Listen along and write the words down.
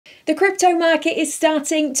The crypto market is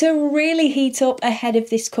starting to really heat up ahead of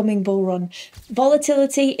this coming bull run.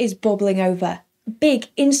 Volatility is bubbling over. Big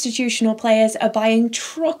institutional players are buying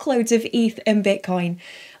truckloads of ETH and Bitcoin.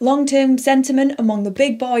 Long-term sentiment among the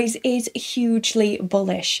big boys is hugely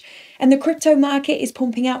bullish, and the crypto market is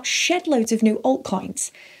pumping out shed-loads of new altcoins.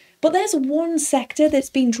 But there's one sector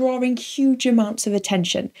that's been drawing huge amounts of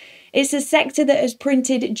attention. It's a sector that has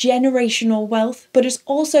printed generational wealth, but has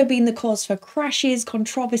also been the cause for crashes,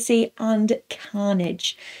 controversy, and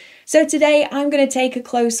carnage. So today I'm going to take a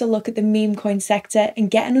closer look at the meme coin sector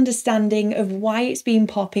and get an understanding of why it's been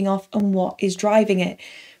popping off and what is driving it.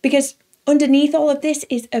 Because underneath all of this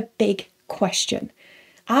is a big question.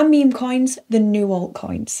 Are meme coins the new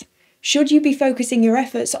altcoins? Should you be focusing your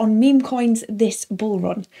efforts on meme coins this bull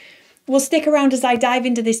run? Well, stick around as I dive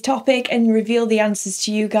into this topic and reveal the answers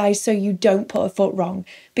to you guys so you don't put a foot wrong.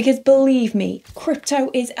 Because believe me, crypto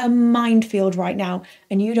is a minefield right now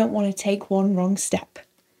and you don't want to take one wrong step.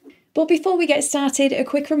 But before we get started, a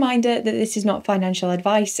quick reminder that this is not financial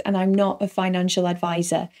advice and I'm not a financial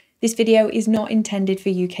advisor. This video is not intended for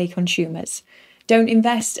UK consumers. Don't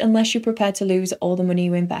invest unless you're prepared to lose all the money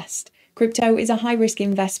you invest. Crypto is a high-risk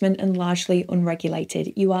investment and largely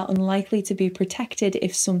unregulated. You are unlikely to be protected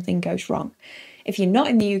if something goes wrong. If you're not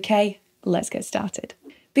in the UK, let's get started.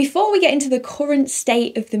 Before we get into the current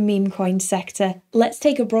state of the meme coin sector, let's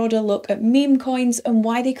take a broader look at meme coins and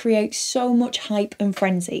why they create so much hype and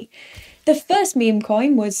frenzy. The first meme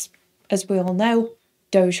coin was, as we all know,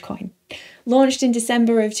 Dogecoin. Launched in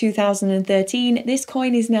December of 2013, this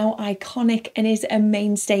coin is now iconic and is a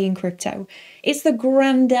mainstay in crypto. It's the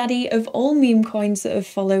granddaddy of all meme coins that have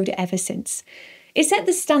followed ever since. It set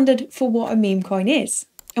the standard for what a meme coin is,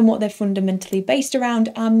 and what they're fundamentally based around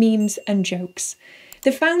are memes and jokes.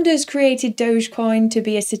 The founders created Dogecoin to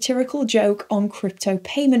be a satirical joke on crypto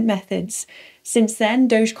payment methods. Since then,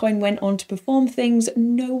 Dogecoin went on to perform things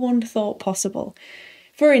no one thought possible.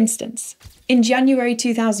 For instance, in January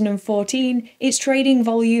 2014, its trading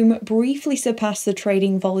volume briefly surpassed the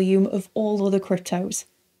trading volume of all other cryptos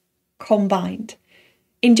combined.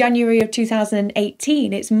 In January of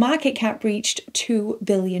 2018, its market cap reached $2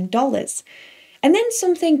 billion. And then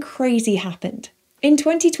something crazy happened. In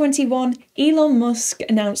 2021, Elon Musk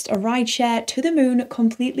announced a rideshare to the moon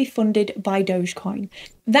completely funded by Dogecoin.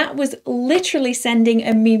 That was literally sending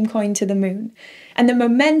a meme coin to the moon. And the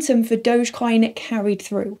momentum for Dogecoin carried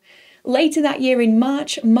through. Later that year in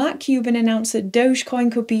March, Mark Cuban announced that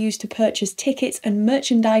Dogecoin could be used to purchase tickets and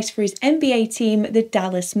merchandise for his NBA team, the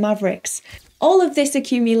Dallas Mavericks. All of this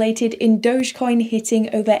accumulated in Dogecoin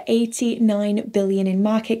hitting over 89 billion in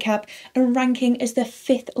market cap and ranking as the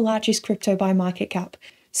 5th largest crypto by market cap.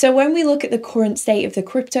 So when we look at the current state of the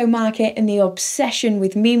crypto market and the obsession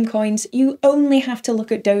with meme coins, you only have to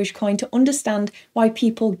look at Dogecoin to understand why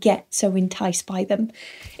people get so enticed by them.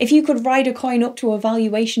 If you could ride a coin up to a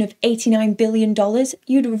valuation of $89 billion,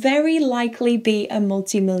 you'd very likely be a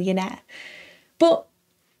multimillionaire. But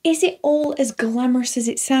is it all as glamorous as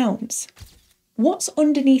it sounds? What's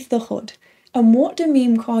underneath the hood? And what do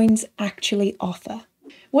meme coins actually offer?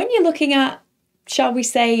 When you're looking at, shall we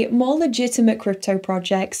say, more legitimate crypto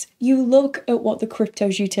projects, you look at what the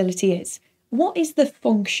crypto's utility is. What is the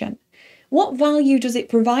function? What value does it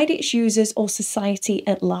provide its users or society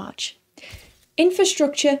at large?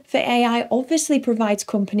 Infrastructure for AI obviously provides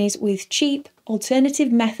companies with cheap,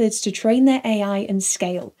 alternative methods to train their AI and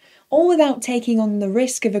scale, all without taking on the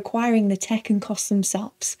risk of acquiring the tech and costs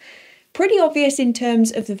themselves. Pretty obvious in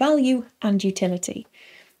terms of the value and utility.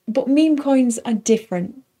 But meme coins are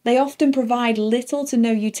different. They often provide little to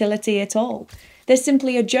no utility at all. They're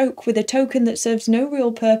simply a joke with a token that serves no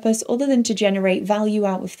real purpose other than to generate value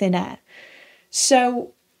out of thin air.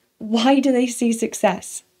 So, why do they see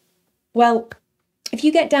success? Well, if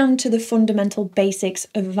you get down to the fundamental basics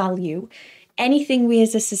of value, anything we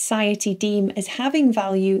as a society deem as having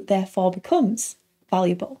value therefore becomes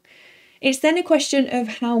valuable. It's then a question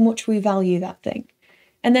of how much we value that thing.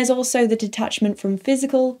 And there's also the detachment from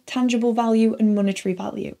physical, tangible value and monetary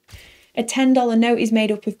value. A $10 note is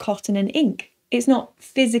made up of cotton and ink. It's not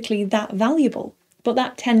physically that valuable, but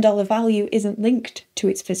that $10 value isn't linked to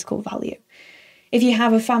its physical value. If you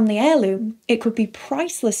have a family heirloom, it could be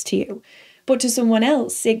priceless to you, but to someone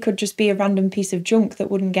else, it could just be a random piece of junk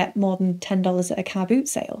that wouldn't get more than $10 at a car boot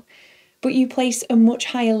sale. But you place a much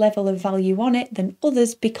higher level of value on it than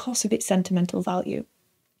others because of its sentimental value.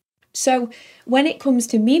 So when it comes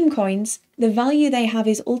to meme coins, the value they have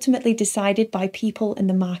is ultimately decided by people in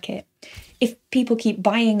the market. If people keep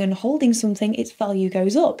buying and holding something, its value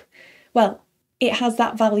goes up. Well, it has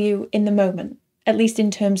that value in the moment, at least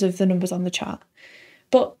in terms of the numbers on the chart.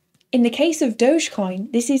 But In the case of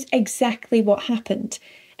Dogecoin, this is exactly what happened.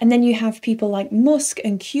 And then you have people like Musk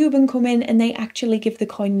and Cuban come in and they actually give the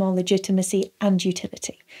coin more legitimacy and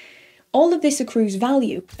utility. All of this accrues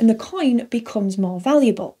value and the coin becomes more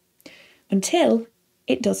valuable. Until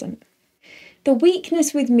it doesn't. The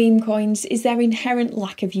weakness with meme coins is their inherent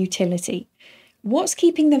lack of utility. What's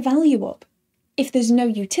keeping the value up? If there's no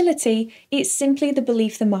utility, it's simply the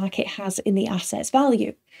belief the market has in the asset's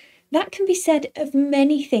value. That can be said of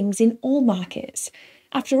many things in all markets.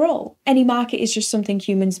 After all, any market is just something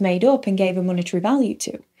humans made up and gave a monetary value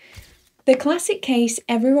to. The classic case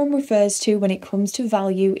everyone refers to when it comes to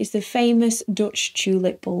value is the famous Dutch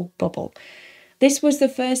tulip bulb bubble. This was the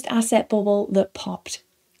first asset bubble that popped.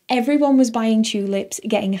 Everyone was buying tulips,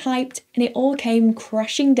 getting hyped, and it all came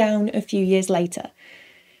crashing down a few years later.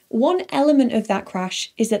 One element of that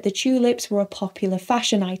crash is that the tulips were a popular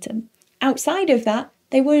fashion item. Outside of that,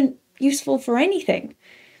 they weren't useful for anything.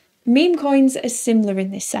 Meme coins are similar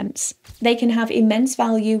in this sense. They can have immense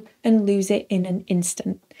value and lose it in an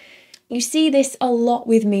instant. You see this a lot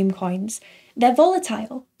with meme coins. They're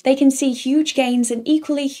volatile. They can see huge gains and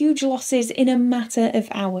equally huge losses in a matter of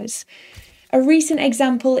hours. A recent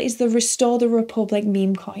example is the Restore the Republic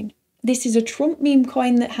meme coin. This is a Trump meme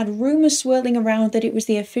coin that had rumours swirling around that it was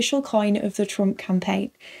the official coin of the Trump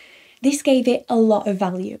campaign. This gave it a lot of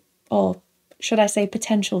value, or should I say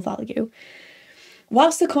potential value.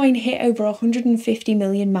 Whilst the coin hit over 150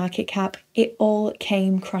 million market cap, it all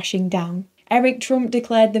came crashing down. Eric Trump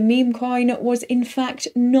declared the meme coin was in fact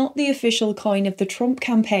not the official coin of the Trump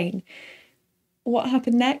campaign. What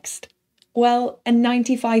happened next? Well, a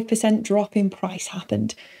 95% drop in price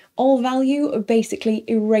happened. All value basically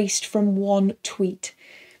erased from one tweet.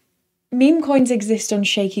 Meme coins exist on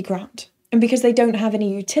shaky ground, and because they don't have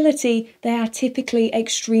any utility, they are typically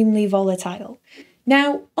extremely volatile.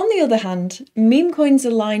 Now, on the other hand, meme coins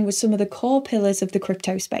align with some of the core pillars of the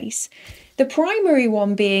crypto space. The primary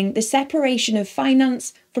one being the separation of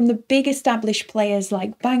finance from the big established players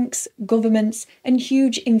like banks, governments, and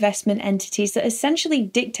huge investment entities that essentially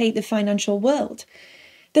dictate the financial world.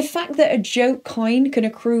 The fact that a joke coin can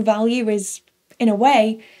accrue value is, in a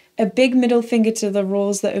way, a big middle finger to the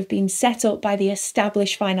rules that have been set up by the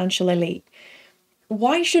established financial elite.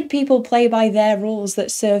 Why should people play by their rules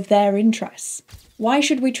that serve their interests? Why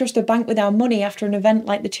should we trust a bank with our money after an event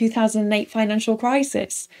like the 2008 financial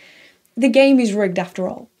crisis? The game is rigged after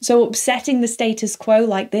all, so upsetting the status quo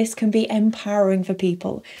like this can be empowering for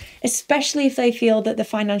people, especially if they feel that the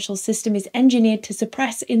financial system is engineered to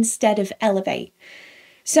suppress instead of elevate.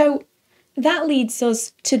 So that leads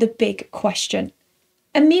us to the big question.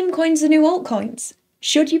 Are meme coins the new altcoins?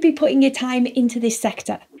 Should you be putting your time into this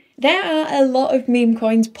sector? There are a lot of meme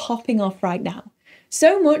coins popping off right now.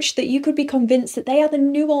 So much that you could be convinced that they are the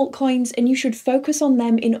new altcoins and you should focus on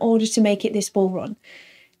them in order to make it this bull run.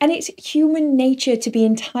 And it's human nature to be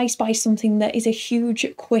enticed by something that is a huge,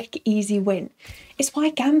 quick, easy win. It's why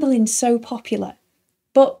gambling's so popular.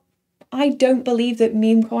 But I don't believe that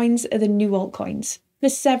meme coins are the new altcoins.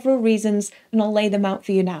 There's several reasons, and I'll lay them out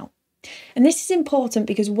for you now. And this is important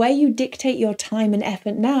because where you dictate your time and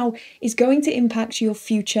effort now is going to impact your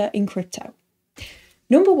future in crypto.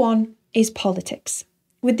 Number one is politics.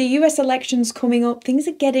 With the US elections coming up, things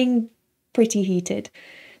are getting pretty heated.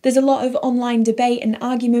 There's a lot of online debate and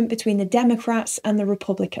argument between the Democrats and the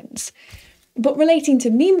Republicans. But relating to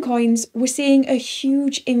meme coins, we're seeing a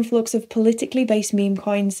huge influx of politically based meme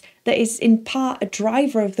coins that is in part a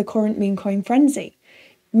driver of the current meme coin frenzy.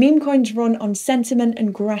 Meme coins run on sentiment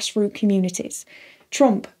and grassroots communities.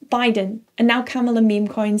 Trump, Biden, and now Kamala meme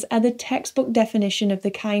coins are the textbook definition of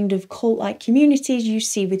the kind of cult-like communities you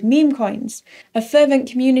see with meme coins. A fervent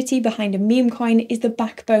community behind a meme coin is the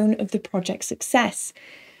backbone of the project's success.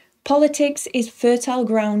 Politics is fertile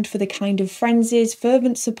ground for the kind of frenzies,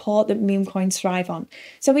 fervent support that meme coins thrive on.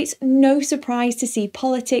 So it's no surprise to see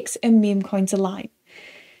politics and meme coins align.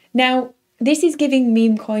 Now, this is giving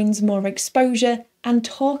meme coins more exposure and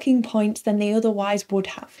talking points than they otherwise would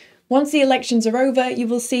have. Once the elections are over, you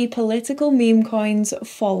will see political meme coins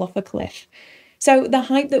fall off a cliff. So the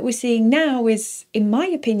hype that we're seeing now is, in my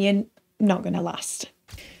opinion, not going to last.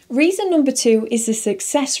 Reason number two is the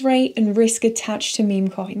success rate and risk attached to meme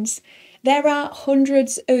coins. There are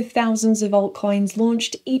hundreds of thousands of altcoins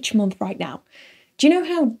launched each month right now. Do you know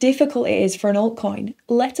how difficult it is for an altcoin,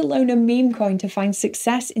 let alone a meme coin, to find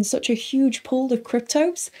success in such a huge pool of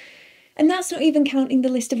cryptos? And that's not even counting the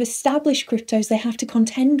list of established cryptos they have to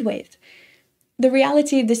contend with. The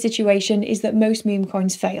reality of the situation is that most meme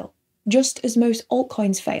coins fail, just as most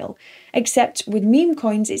altcoins fail, except with meme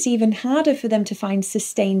coins it's even harder for them to find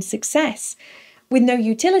sustained success. With no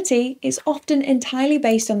utility, it's often entirely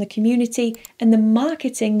based on the community and the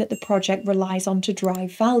marketing that the project relies on to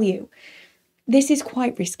drive value. This is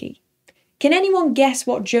quite risky. Can anyone guess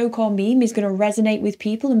what joke or meme is going to resonate with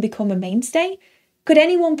people and become a mainstay? Could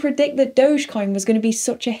anyone predict that Dogecoin was going to be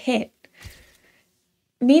such a hit?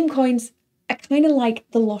 Meme coins are kind of like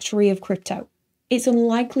the lottery of crypto. It's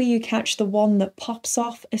unlikely you catch the one that pops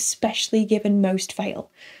off, especially given most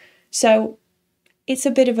fail. So it's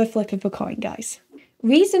a bit of a flip of a coin, guys.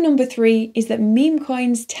 Reason number 3 is that meme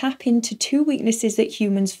coins tap into 2 weaknesses that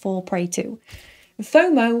humans fall prey to: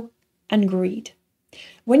 FOMO and greed.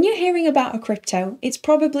 When you're hearing about a crypto, it's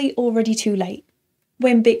probably already too late.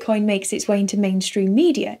 When Bitcoin makes its way into mainstream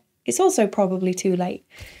media, it's also probably too late.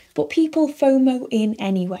 But people FOMO in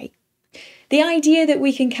anyway. The idea that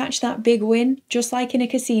we can catch that big win, just like in a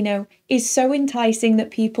casino, is so enticing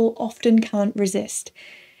that people often can't resist.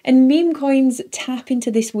 And meme coins tap into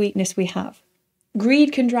this weakness we have.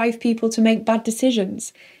 Greed can drive people to make bad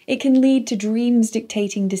decisions. It can lead to dreams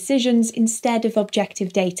dictating decisions instead of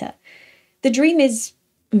objective data. The dream is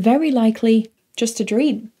very likely just a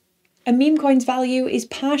dream. A meme coin's value is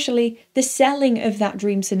partially the selling of that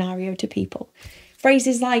dream scenario to people.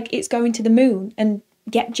 Phrases like "it's going to the moon" and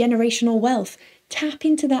 "get generational wealth" tap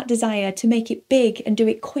into that desire to make it big and do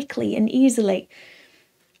it quickly and easily.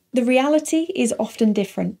 The reality is often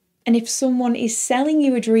different, and if someone is selling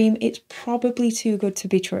you a dream, it's probably too good to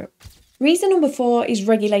be true. Reason number 4 is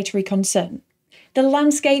regulatory concern. The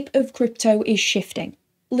landscape of crypto is shifting.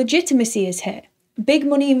 Legitimacy is here. Big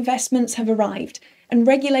money investments have arrived, and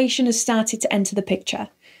regulation has started to enter the picture.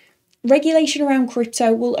 Regulation around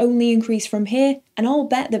crypto will only increase from here, and I'll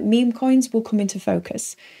bet that meme coins will come into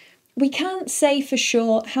focus. We can't say for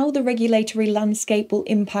sure how the regulatory landscape will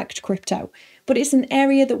impact crypto, but it's an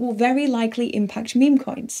area that will very likely impact meme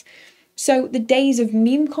coins. So the days of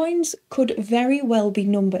meme coins could very well be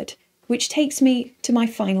numbered, which takes me to my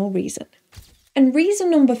final reason. And reason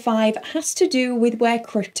number 5 has to do with where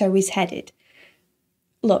crypto is headed.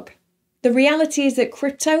 Look, the reality is that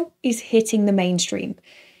crypto is hitting the mainstream.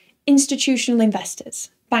 Institutional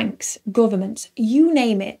investors, banks, governments, you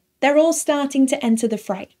name it, they're all starting to enter the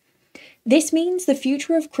fray. This means the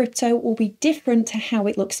future of crypto will be different to how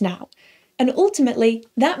it looks now. And ultimately,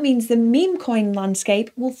 that means the meme coin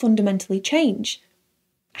landscape will fundamentally change.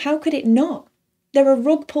 How could it not? There are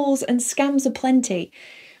rug pulls and scams aplenty.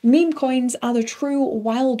 Meme coins are the true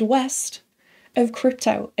Wild West of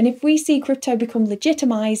crypto. And if we see crypto become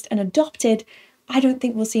legitimized and adopted, I don't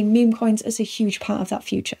think we'll see meme coins as a huge part of that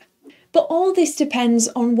future. But all this depends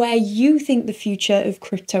on where you think the future of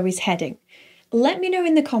crypto is heading. Let me know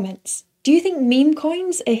in the comments. Do you think meme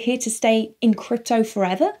coins are here to stay in crypto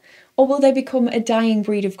forever, or will they become a dying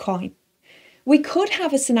breed of coin? We could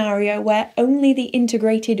have a scenario where only the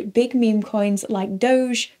integrated big meme coins like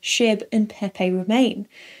Doge, SHIB, and Pepe remain.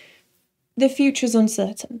 The future's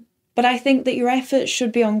uncertain, but I think that your efforts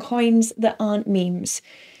should be on coins that aren't memes.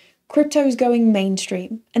 Crypto is going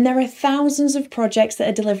mainstream, and there are thousands of projects that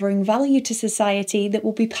are delivering value to society that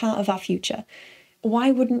will be part of our future.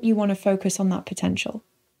 Why wouldn't you want to focus on that potential?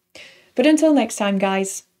 But until next time,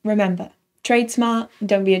 guys, remember, trade smart,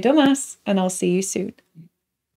 don't be a dumbass, and I'll see you soon.